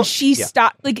 and she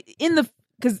stopped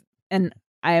and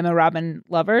I am a Robin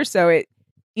lover, so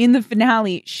in the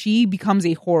finale she becomes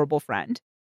a horrible friend.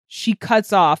 She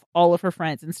cuts off all of her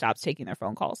friends and stops taking their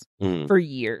phone calls for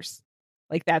years.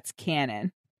 Like that's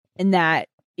canon, and that's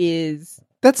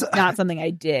not something I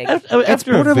dig.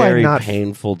 After a very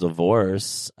painful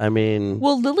divorce, I mean...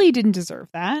 Well, Lily didn't deserve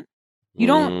that. You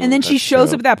don't... And then she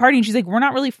shows up at that party and she's like, we're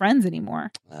not really friends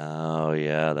anymore. Oh,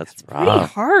 yeah, that's rough. Pretty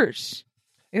harsh.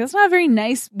 That's not a very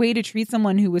nice way to treat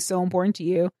someone who was so important to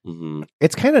you. Mm-hmm.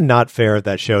 It's kind of not fair of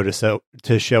that show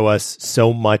to show us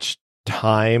so much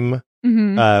time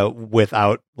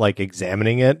without like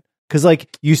examining it. Because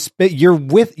like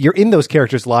you're in those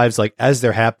characters' lives like as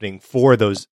they're happening for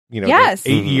those... 8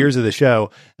 years of the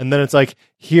show. And then it's like,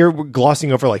 here we're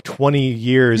glossing over like 20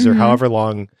 years or however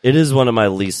long. It is one of my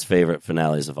least favorite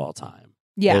finales of all time.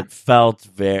 Yeah. It felt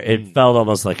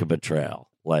almost like a betrayal.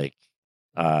 Like,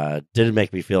 didn't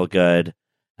make me feel good.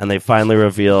 And they finally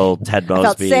revealed Ted Mosby. I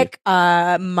felt sick.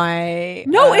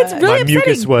 It's really upsetting.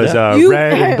 Mucus was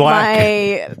red and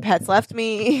black. My pets left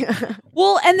me.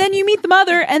 Well, and then you meet the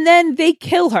mother and then they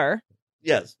kill her.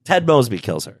 Yes. Ted Mosby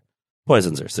kills her.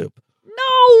 Poisons her soup.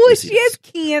 No, she has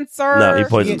cancer. No, he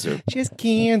poisons her. She has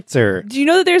cancer. Do you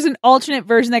know that there's an alternate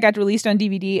version that got released on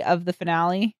DVD of the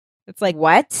finale? It's like,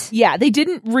 what? Yeah, they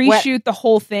didn't reshoot the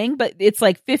whole thing, but it's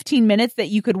like 15 minutes that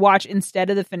you could watch instead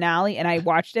of the finale, and I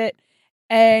watched it,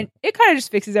 and it kind of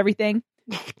just fixes everything.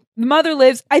 The mother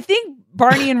lives. I think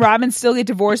Barney and Robin still get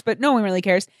divorced, but no one really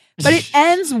cares. But it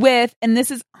ends with, and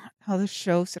this is how the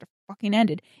show sort of fucking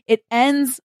ended. It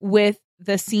ends with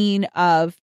the scene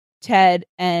of Ted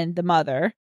and the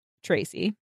mother,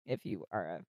 Tracy, if you are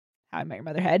a How I Met Your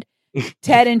Mother head,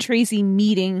 Ted and Tracy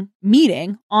meeting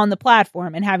on the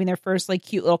platform and having their first like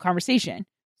cute little conversation.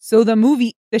 So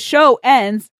the show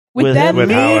ends with them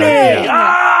meeting.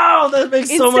 Oh, that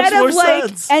makes so much more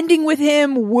sense. Ending with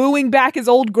him wooing back his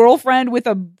old girlfriend with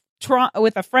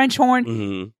a French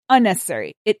horn,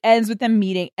 unnecessary. It ends with them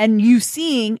meeting and you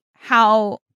seeing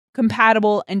how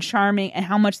compatible and charming and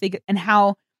how much and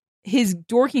how his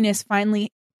dorkiness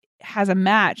finally has a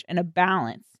match and a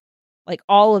balance. Like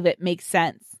all of it makes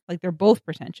sense. Like they're both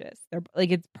pretentious. They're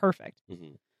like it's perfect.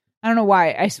 I don't know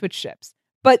why I switched ships,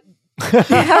 but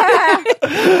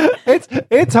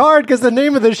it's hard because the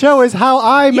name of the show is How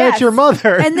I Met Your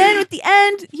Mother, and then at the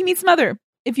end he meets mother.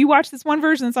 If you watch this one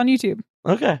version, it's on YouTube.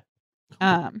 Okay.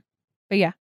 But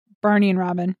yeah, Barney and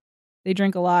Robin. They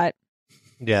drink a lot.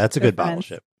 Yeah, that's a good bottle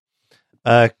ship.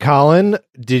 Colin,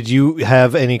 did you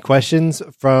have any questions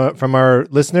from our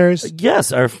listeners?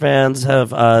 Yes, our fans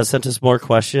have sent us more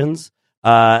questions.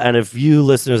 And if you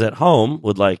listeners at home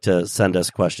would like to send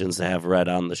us questions to have read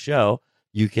on the show,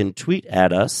 you can tweet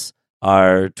at us.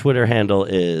 Our Twitter handle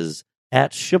is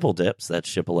 @ShippleDips. That's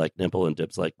shipple like nipple and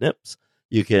dips like nips.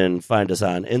 You can find us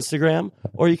on Instagram,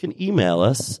 or you can email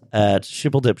us at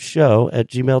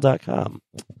shippledipshow@gmail.com.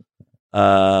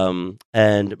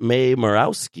 And May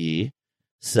Morawski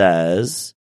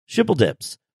says,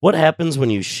 ShippleDips, what happens when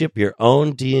you ship your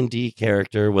own D&D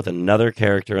character with another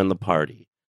character in the party,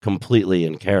 completely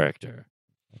in character?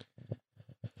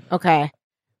 Okay.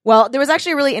 Well, there was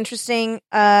actually a really interesting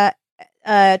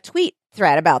tweet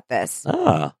thread about this.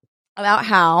 About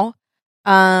how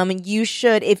you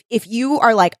should, if you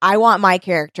are like, I want my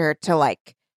character to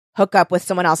like hook up with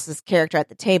someone else's character at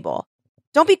the table,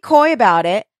 don't be coy about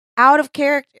it. Out of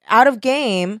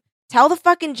game, tell the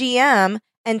fucking GM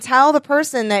and tell the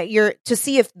person that you're to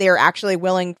see if they're actually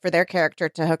willing for their character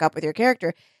to hook up with your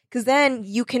character, because then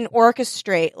you can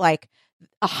orchestrate like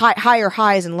a higher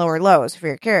highs and lower lows for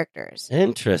your characters.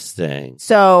 Interesting.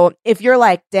 So if you're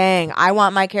like, dang, I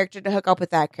want my character to hook up with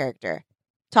that character,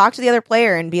 talk to the other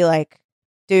player and be like,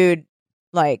 dude,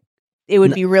 like it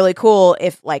would be really cool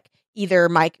if like either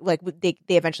Mike, like they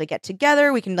eventually get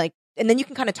together, we can like, and then you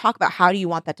can kind of talk about how do you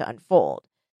want that to unfold,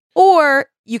 or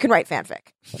you can write fanfic.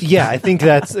 Yeah, I think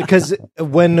that's because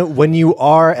when you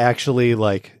are actually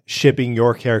like shipping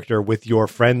your character with your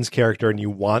friend's character and you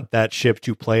want that ship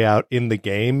to play out in the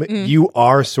game, you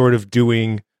are sort of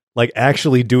doing like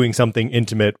actually doing something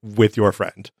intimate with your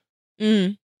friend.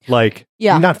 Like,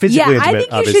 not physically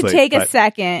intimate, I think you should take a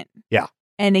second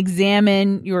and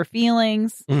examine your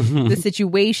feelings, the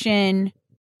situation.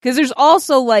 Because there's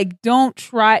also like, don't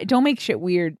make shit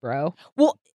weird, bro.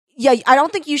 Well, yeah, I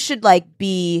don't think you should like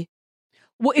be.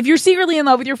 Well, if you're secretly in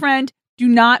love with your friend, do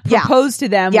not propose to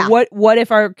them. Yeah. What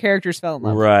if our characters fell in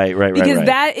love? Right. Because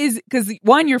that is because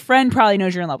one, your friend probably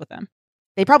knows you're in love with them.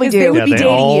 They probably do. They would be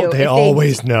dating you. They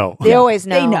always know. They always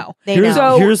know. They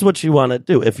know. Here's what you want to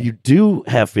do. If you do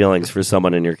have feelings for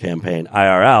someone in your campaign,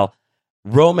 IRL,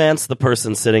 romance the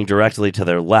person sitting directly to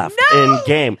their left in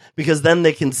game, because then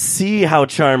they can see how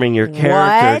charming your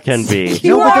character can be.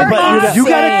 You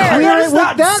gotta clear it with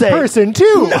that person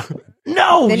too.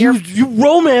 No, you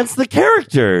romance the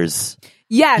characters.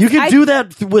 Yes, you can do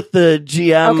that with the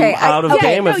GM out of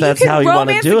game if that's how you want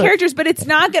to do it. You can romance the characters, but it's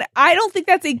not good. I don't think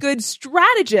that's a good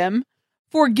stratagem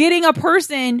for getting a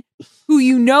person who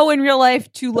you know in real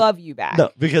life to love you back. No,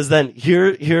 because then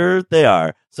here they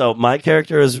are. So my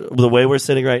character is the way we're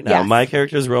sitting right now. Yes. My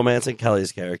character is romancing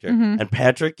Kelly's character, and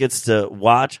Patrick gets to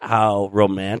watch how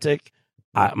romantic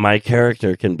my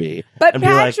character can be. But and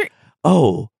Patrick, be like,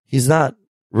 oh, he's not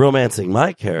romancing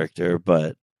my character,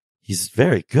 but he's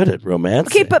very good at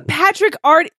romancing. Okay, but Patrick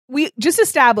we just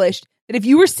established that if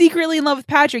you were secretly in love with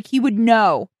Patrick, he would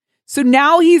know. So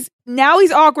now he's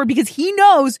awkward because he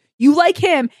knows you like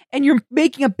him and you're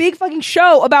making a big fucking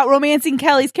show about romancing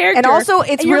Kelly's character. And also,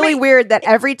 it's really weird that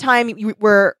every time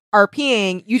we're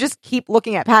RPing, you just keep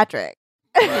looking at Patrick.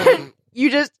 You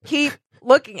just keep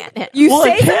looking at him. You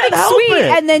say something sweet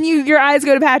and then your eyes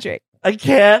go to Patrick. I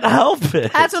can't help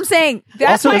it. That's what I'm saying.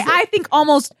 That's why I think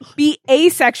almost be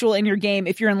asexual in your game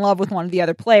if you're in love with one of the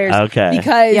other players. Okay.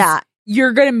 Because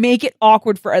you're going to make it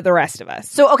awkward for the rest of us.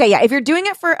 So, if you're doing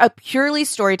it for a purely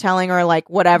storytelling or like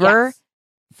whatever,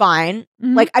 fine.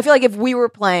 Like, I feel like if we were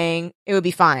playing, it would be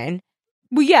fine.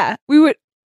 Well, yeah, we would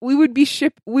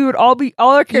all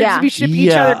our characters would be shipping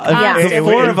each other. If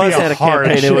four of us had a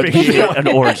campaign, it would be an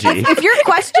orgy. If your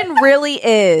question really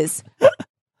is,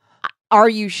 are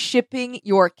you shipping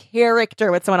your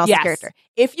character with someone else's character?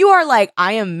 If you are like,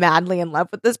 I am madly in love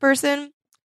with this person,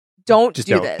 don't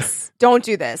do this. Don't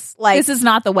do this. Like, this is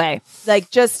not the way.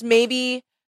 Like, just maybe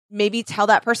tell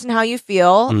that person how you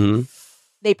feel. Mm-hmm.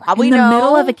 They probably in the know.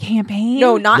 middle of a campaign.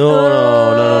 No, not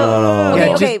no.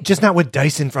 Yeah, just not with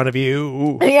dice in front of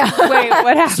you. Yeah. Wait,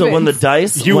 what happened? So when the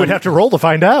dice, you would have to roll to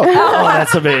find out. Oh,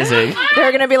 that's amazing.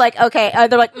 They're gonna be like, okay.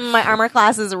 They're like, my armor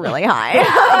class is really high.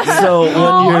 So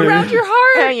when around your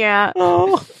heart. Yeah.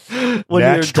 Oh. When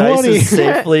your dice 20. is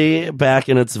safely back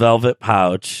in its velvet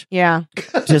pouch,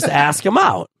 just ask him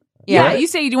out. Yeah, you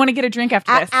say you want to get a drink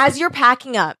after this. As you're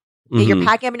packing up, you're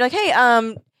packing up, and you're like, hey,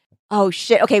 oh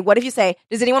shit. Okay, what if you say,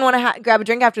 does anyone want to grab a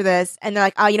drink after this? And they're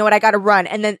like, oh, you know what? I got to run.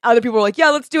 And then other people are like,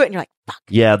 yeah, let's do it. And you're like, fuck.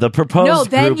 Yeah, the proposed No,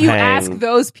 then you ask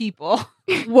those people,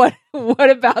 what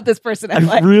about this person?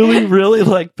 I really, really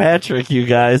like Patrick, you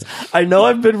guys. I know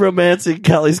I've been romancing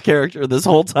Kelly's character this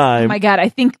whole time. Oh my God, I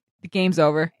think the game's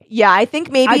over. Yeah, I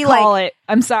think maybe I call it.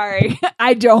 I'm sorry.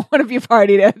 I don't want to be a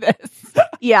party to this.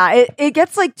 Yeah, it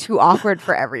gets like too awkward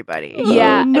for everybody.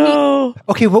 Yeah. Oh, no.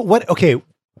 Okay,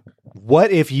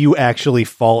 what if you actually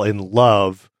fall in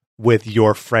love with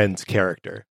your friend's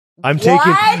character? I'm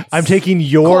taking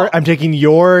your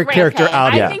character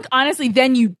out. I think honestly,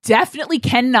 then you definitely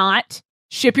cannot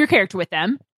ship your character with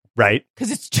them. Right.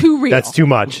 Because it's too real. That's too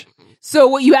much. So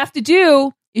what you have to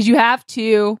do is you have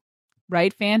to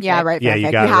write fanfic. Yeah, write fanfic. Yeah,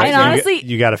 you got it. And honestly,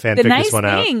 you got to fanfic the nice this one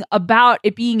out. thing about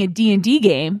it being a D&D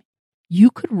game,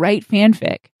 you could write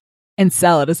fanfic and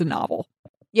sell it as a novel.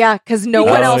 Yeah, because no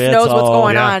one else knows what's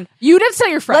going on. You'd have to tell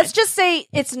your friends. Let's just say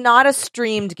it's not a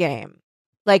streamed game.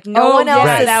 Like, no one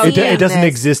else is It doesn't this.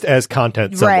 exist as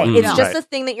content somewhere. Right. It's just a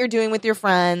thing that you're doing with your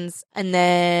friends, and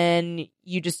then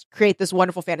you just create this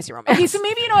wonderful fantasy romance. Okay, so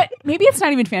maybe, you know what? Maybe it's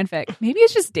not even fanfic. Maybe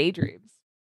it's just daydreams.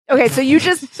 Okay, so you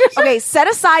just set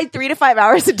aside 3 to 5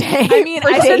 hours a day. I mean,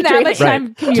 I spend that much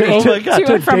time commuting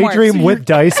to daydream with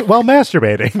dice while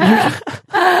masturbating.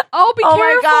 Oh, be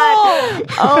careful!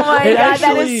 Oh my god,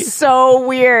 that is so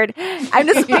weird. I'm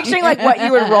just picturing like what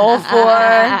you would roll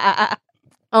for.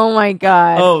 Oh my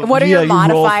god! Oh, what are your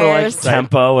modifiers? For, like,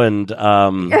 tempo and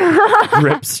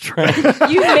grip strength.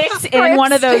 You mix in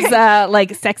one of those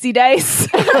like sexy dice.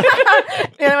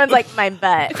 The other one's like my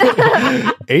butt.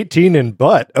 18 in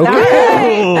butt.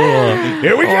 Okay,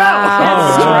 here we go.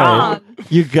 Wow. Strong.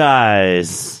 You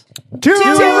guys, two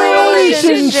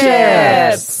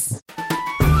relationships.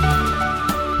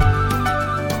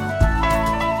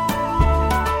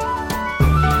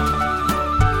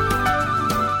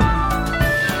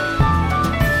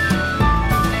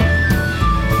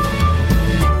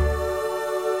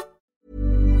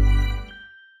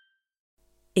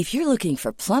 If you're looking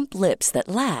for plump lips that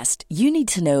last, you need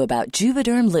to know about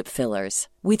Juvederm lip fillers.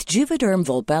 With Juvederm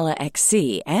Volbella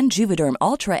XC and Juvederm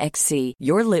Ultra XC,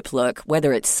 your lip look,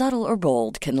 whether it's subtle or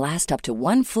bold, can last up to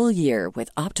 1 full year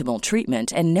with optimal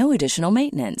treatment and no additional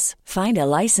maintenance. Find a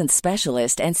licensed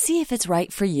specialist and see if it's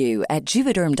right for you at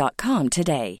Juvederm.com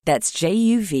today. That's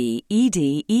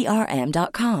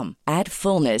JUVEDERM.com. Add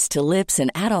fullness to lips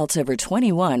in adults over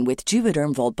 21 with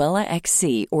Juvederm Volbella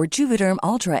XC or Juvederm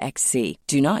Ultra XC.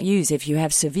 Do not use if you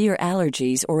have severe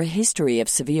allergies or a history of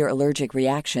severe allergic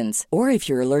reactions, or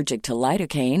if you're allergic to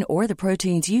lidocaine or the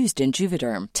proteins used in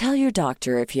Juvederm. Tell your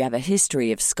doctor if you have a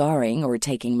history of scarring or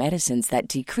taking medicines that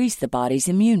decrease the body's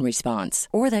immune response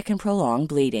or that can prolong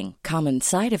bleeding. Common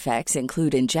side effects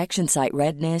include injection site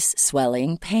redness,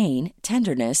 swelling, pain,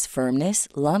 tenderness, firmness,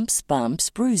 lumps, bumps,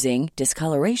 bruising,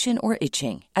 discoloration, or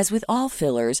itching. As with all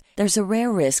fillers, there's a rare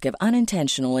risk of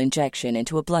unintentional injection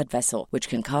into a blood vessel, which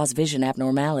can cause vision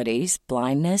abnormalities,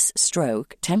 blindness,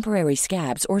 stroke, temporary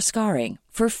scabs, or scarring.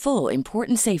 For full,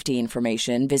 important safety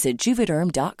information, visit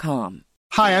Juvederm.com.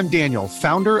 Hi, I'm Daniel,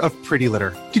 founder of Pretty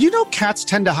Litter. Did you know cats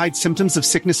tend to hide symptoms of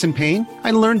sickness and pain?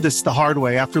 I learned this the hard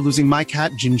way after losing my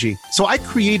cat, Gingy. So I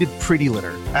created Pretty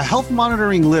Litter, a health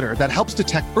monitoring litter that helps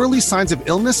detect early signs of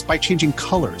illness by changing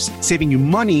colors, saving you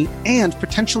money and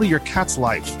potentially your cat's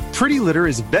life. Pretty Litter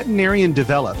is veterinarian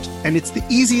developed, and it's the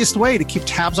easiest way to keep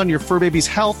tabs on your fur baby's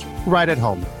health right at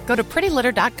home. Go to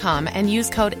prettylitter.com and use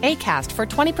code ACAST for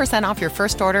 20% off your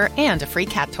first order and a free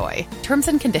cat toy. Terms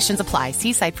and conditions apply.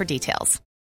 See site for details.